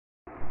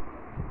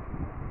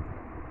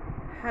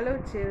Hello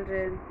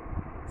children,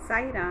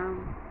 Sai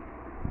Ram.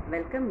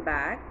 Welcome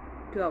back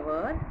to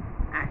our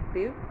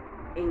active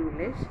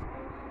English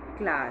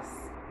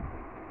class.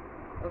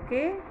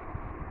 Okay,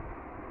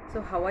 so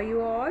how are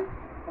you all?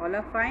 All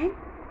are fine?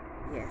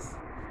 Yes.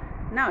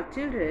 Now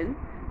children,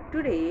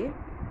 today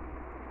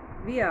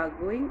we are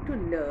going to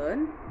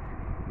learn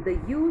the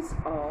use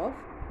of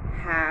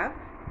have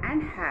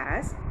and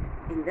has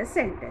in the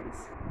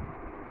sentence.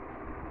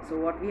 So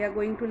what we are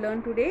going to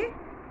learn today?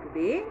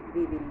 Today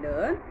we will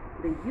learn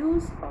the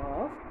use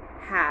of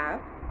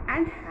have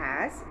and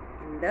has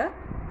in the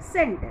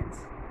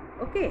sentence.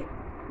 Okay.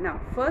 Now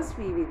first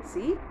we will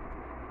see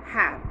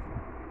have.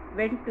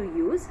 When to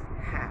use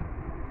have.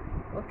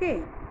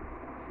 Okay.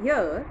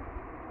 Here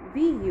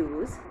we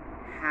use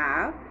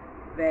have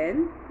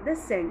when the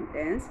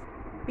sentence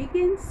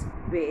begins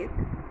with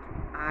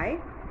I,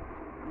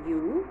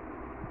 you,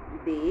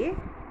 they,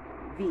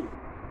 we.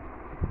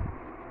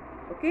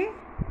 Okay.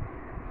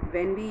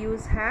 When we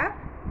use have,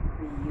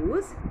 we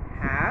use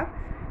have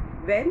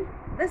when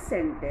the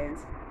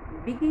sentence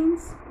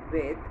begins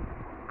with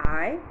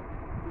I,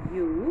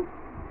 you,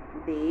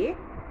 they,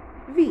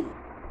 we.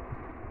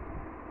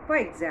 For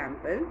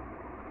example,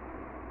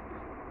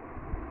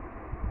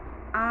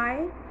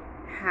 I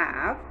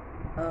have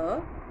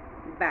a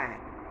bag.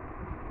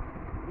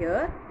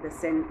 Here the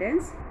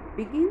sentence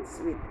begins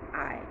with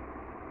I.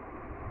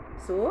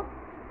 So,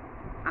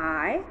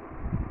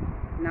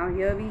 now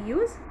here we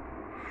use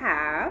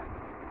have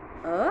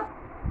a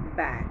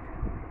bag.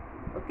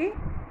 Okay.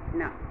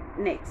 Now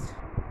next,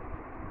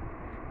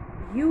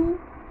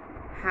 you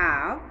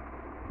have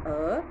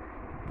a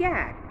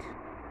cat.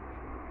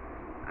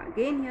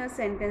 Again here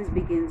sentence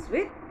begins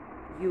with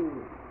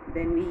you.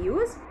 Then we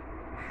use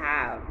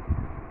have.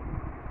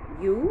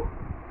 You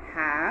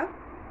have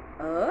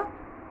a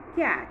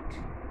cat.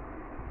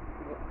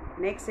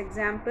 Next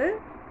example,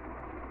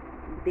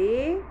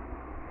 they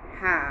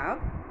have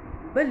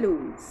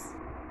balloons.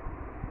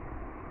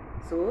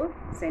 So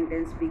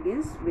sentence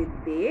begins with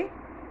they,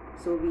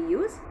 so we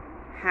use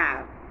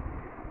have.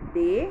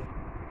 They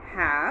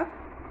have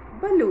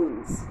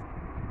balloons.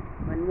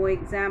 One more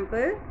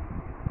example,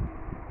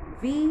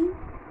 we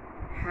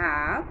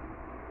have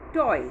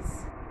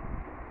toys.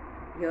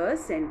 Here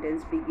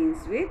sentence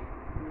begins with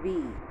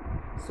we,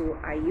 so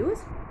I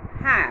use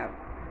have.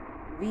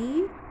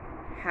 We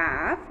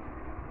have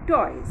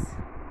toys.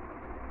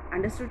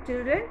 Understood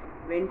children?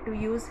 When to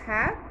use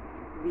have?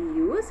 We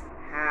use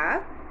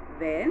have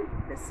when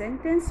the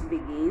sentence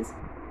begins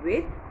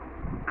with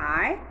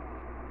I,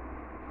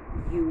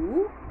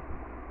 you,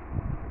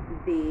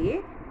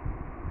 they,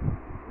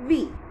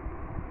 we.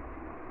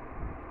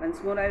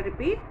 Once more I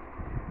repeat,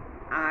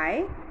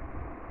 I,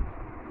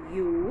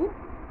 you,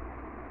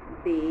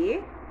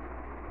 they,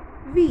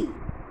 we.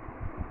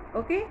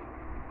 Okay?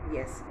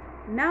 Yes.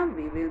 Now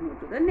we will move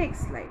to the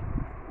next slide.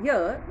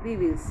 Here we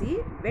will see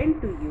when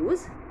to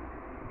use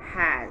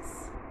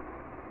has.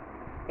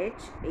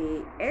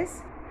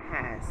 H-A-S,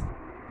 has.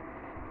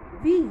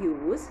 We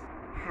use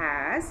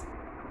has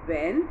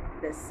when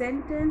the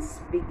sentence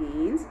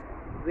begins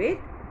with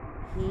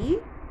he,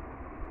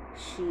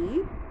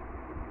 she,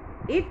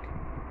 it,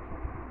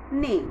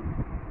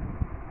 name.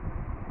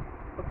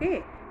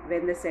 Okay,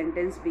 when the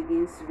sentence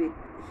begins with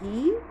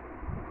he,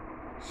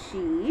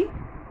 she,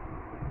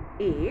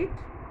 it,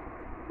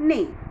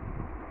 name.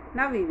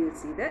 Now we will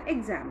see the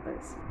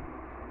examples.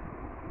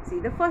 See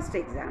the first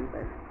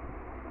example.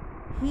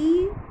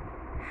 He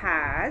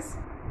has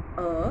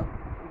a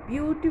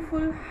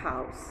beautiful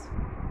house.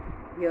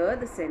 Here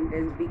the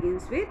sentence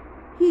begins with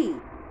he,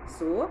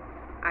 so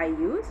I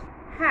use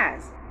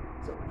has.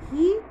 So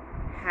he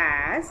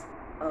has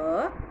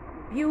a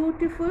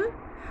beautiful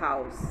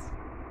house.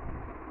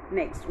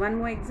 Next, one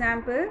more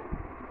example.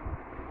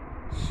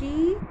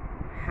 She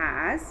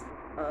has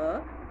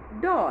a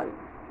doll.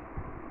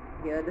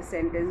 Here the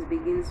sentence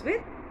begins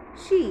with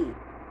she,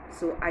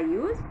 so I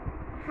use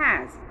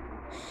has.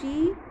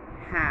 She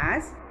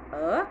has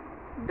a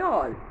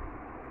doll.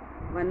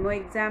 One more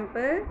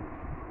example.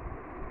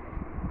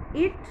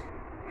 It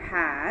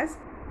has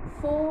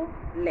 4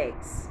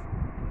 legs.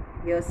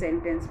 Here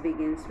sentence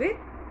begins with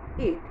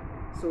it,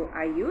 so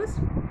I use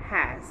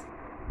has.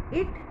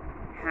 It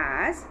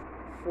has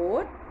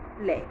 4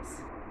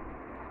 legs.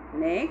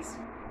 Next,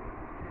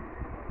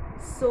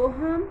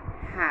 Soham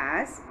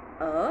has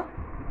a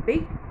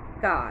big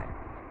car.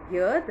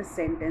 Here the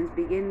sentence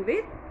begins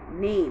with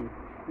name,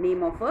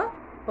 name of a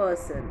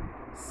person.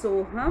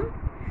 Soham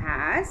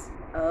has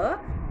a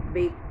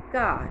big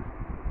car.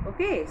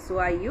 Okay, so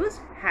I use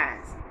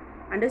has.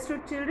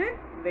 Understood children?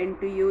 When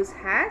to use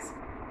has?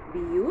 We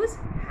use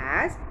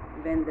has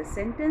when the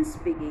sentence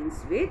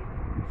begins with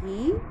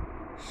he,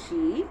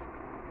 she,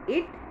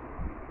 it,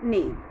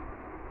 name.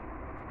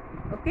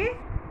 Okay?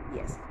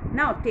 Yes.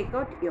 Now take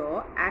out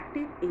your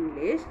active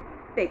English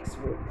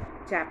textbook.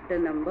 Chapter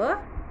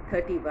number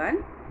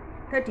 31,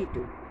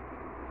 32.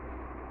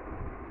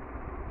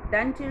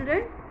 Done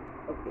children?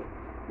 Okay.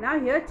 Now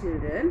here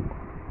children,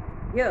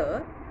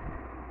 here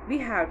we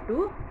have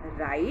to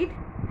write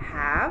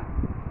have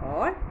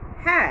or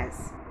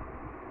has.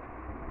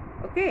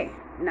 Okay,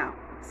 now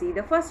see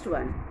the first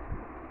one.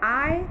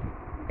 I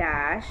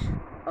dash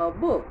a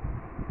book.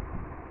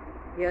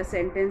 Here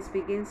sentence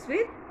begins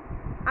with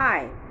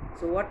I.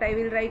 So what I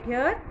will write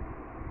here?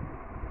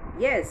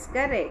 Yes,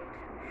 correct.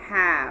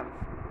 Have.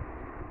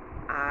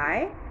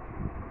 I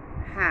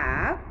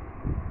have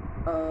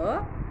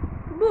a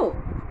book.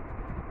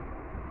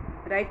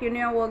 Write in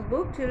your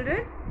workbook,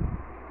 children.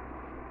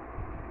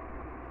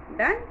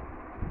 Done?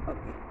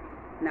 Okay.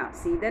 Now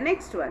see the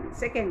next one,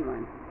 second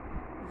one.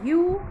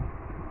 You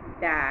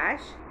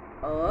dash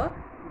a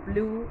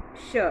blue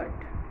shirt.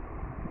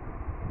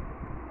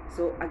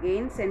 So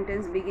again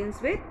sentence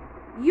begins with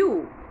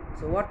you.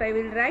 So what I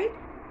will write?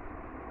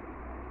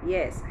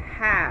 Yes,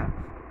 have.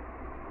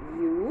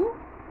 You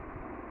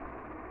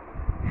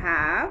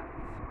have,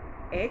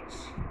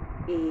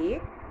 H-A-V-E,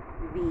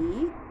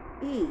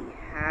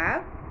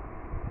 have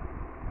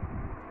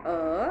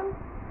a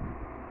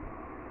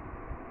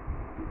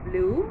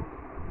blue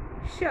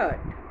shirt.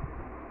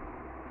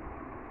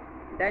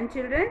 Done,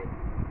 children?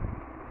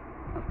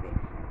 Okay.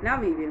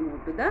 Now we will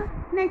move to the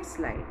next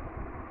slide.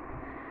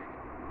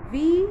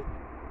 We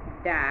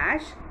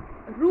dash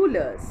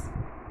rulers.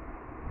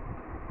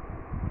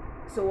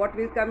 So what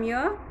will come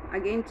here?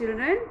 Again,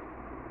 children?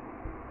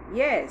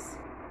 Yes,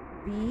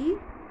 we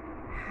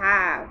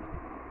have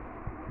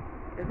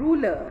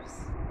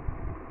rulers.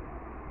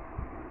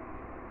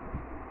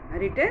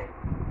 Written?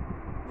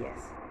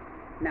 Yes.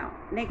 Now,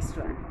 next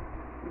one.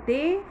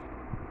 They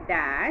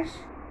dash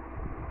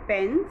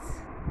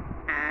pens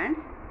and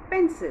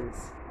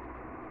pencils.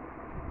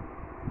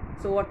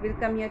 So what will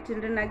come here,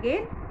 children,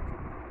 again?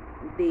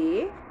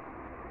 They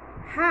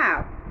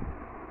have.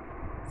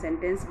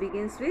 Sentence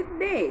begins with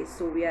they.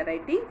 So we are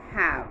writing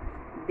have.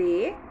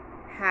 They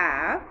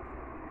have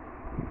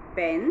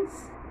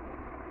pens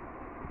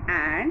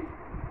and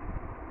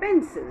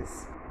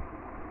pencils.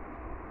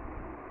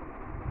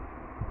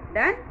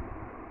 Done?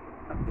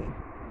 Okay.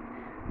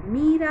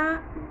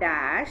 Meera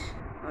dash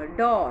a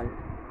doll.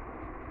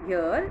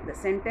 Here the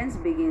sentence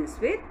begins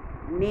with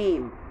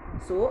name.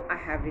 So I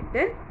have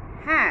written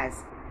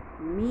has.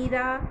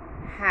 Meera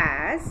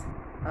has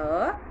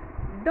a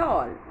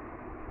doll.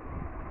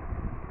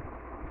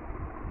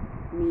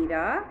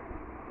 Meera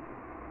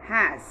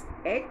has,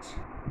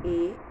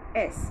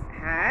 H-A-S,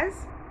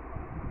 has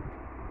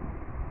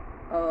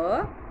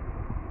a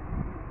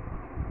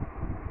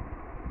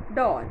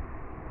doll.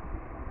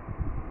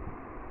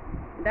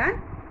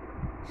 Done?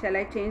 Shall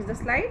I change the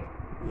slide?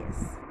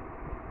 Yes.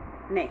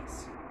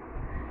 Next.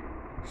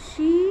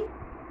 She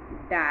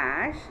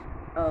dash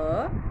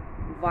a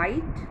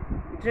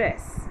white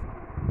dress.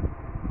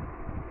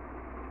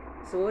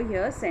 So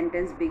here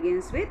sentence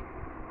begins with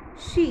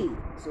she.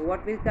 So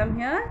what will come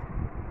here?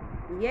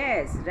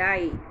 Yes,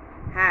 right.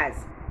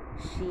 Has.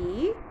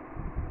 She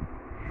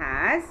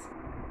has,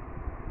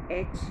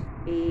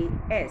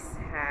 H-A-S,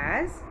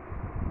 has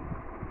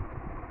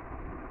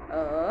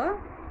a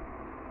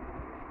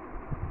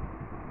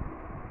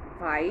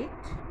white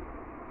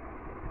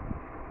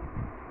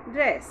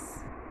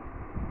dress.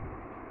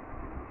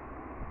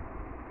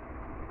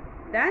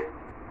 Done?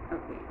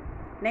 Okay.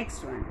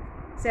 Next one.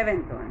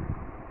 Seventh one.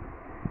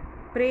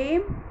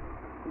 Prem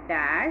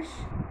dash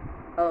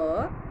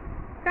a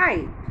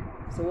kite.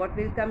 So what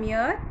will come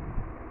here?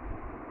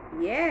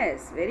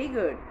 Yes, very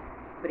good.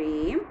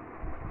 Prem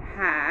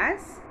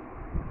has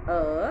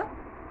a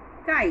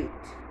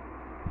kite.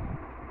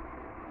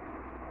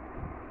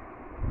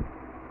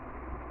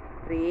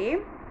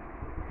 Prem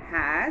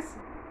has,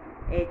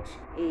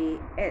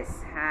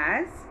 H-A-S,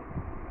 has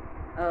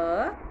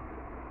a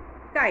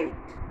kite.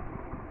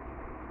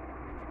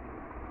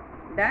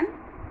 Done?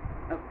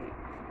 Okay.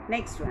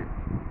 Next one.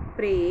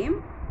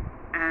 Prem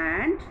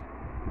and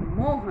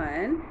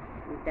Mohan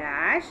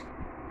dash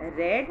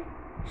red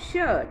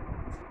shirt.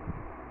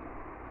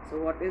 So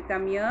what will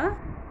come here?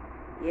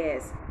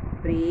 Yes,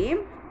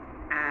 Prem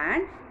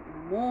and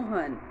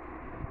Mohan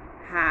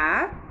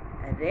have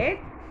red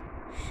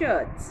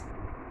shirts.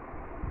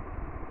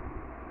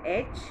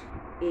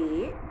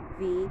 H-A-V-E,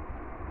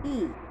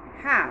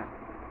 have.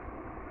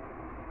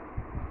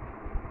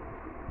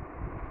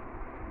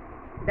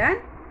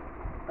 Done?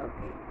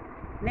 Okay.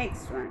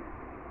 Next one.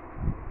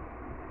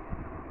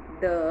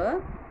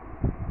 The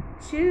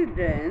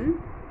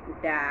children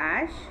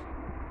dash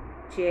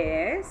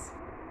chairs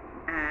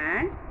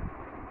and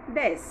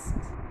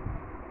desks.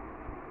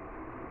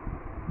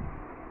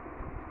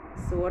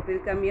 So what will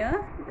come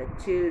here? The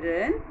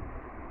children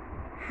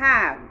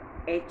have,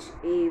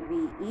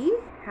 H-A-V-E,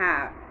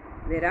 have.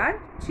 There are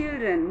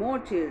children, more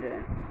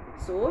children.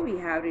 So we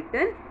have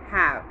written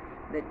have.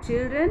 The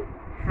children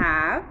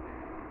have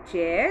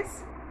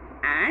chairs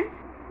and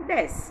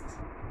desks.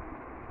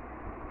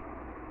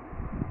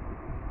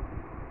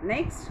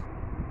 Next,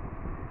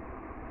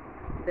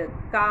 the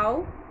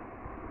cow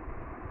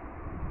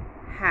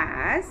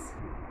has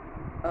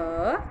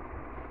a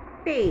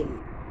tail.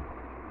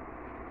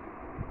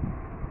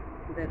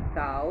 The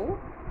cow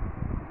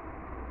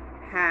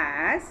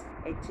has,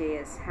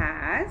 H-A-S,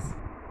 has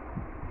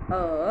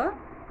a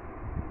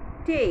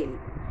tail.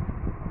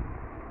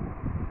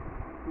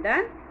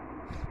 Done.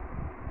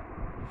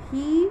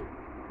 He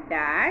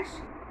dash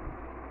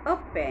a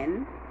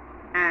pen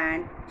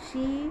and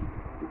she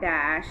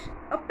dash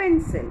a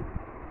pencil.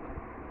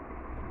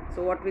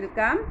 So what will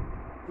come?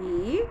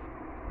 He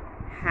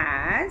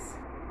has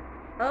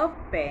a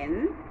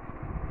pen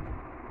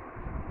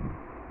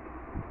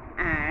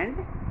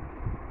and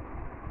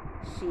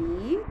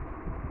she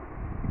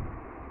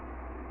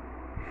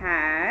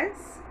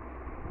has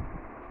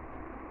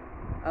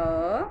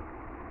a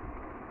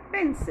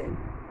pencil.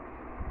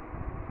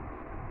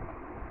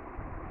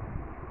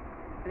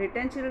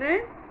 Written,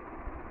 children?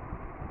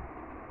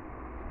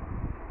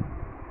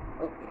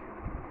 Okay.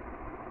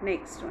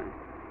 Next one.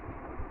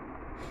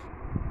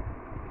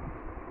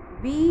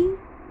 We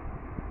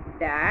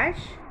dash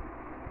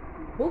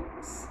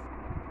books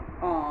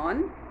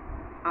on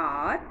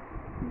our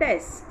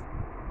desk.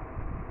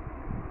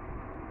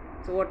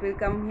 So what will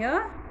come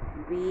here?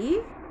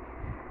 We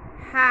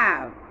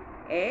have,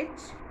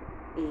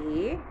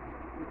 H-A-V-E,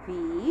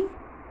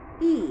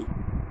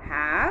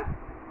 have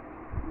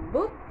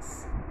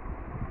books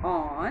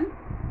on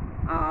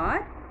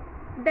our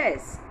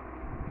desk.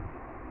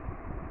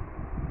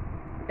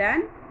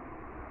 Done?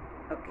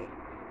 Okay.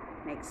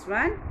 Next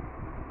one.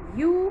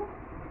 You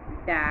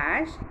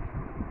dash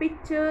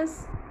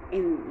pictures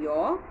in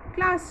your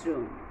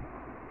classroom.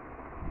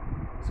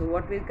 So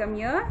what will come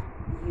here?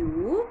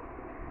 You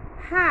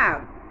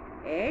have,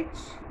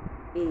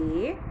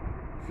 H-A-V-E,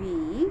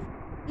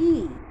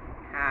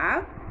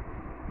 have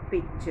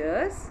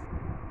pictures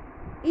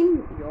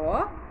in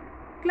your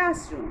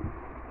classroom.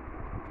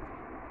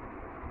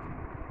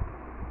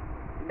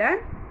 Done?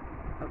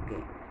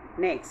 Okay.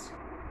 Next.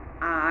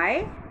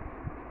 I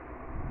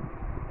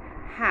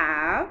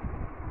have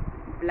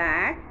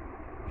black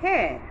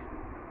hair.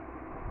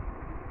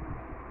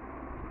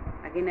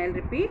 Again I'll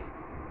repeat.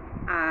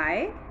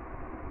 I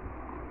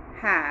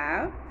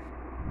have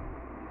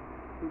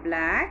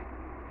black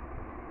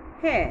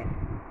hair.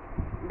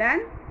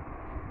 Done?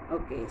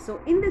 Okay. So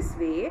in this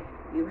way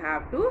you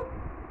have to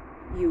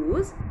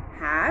use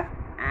have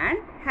and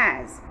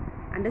has.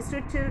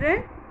 Understood,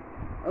 children?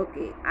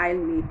 Okay. I'll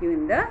meet you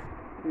in the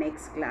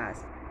next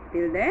class.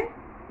 Till then,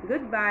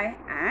 goodbye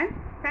and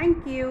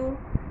thank you.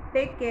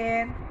 Take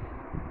care.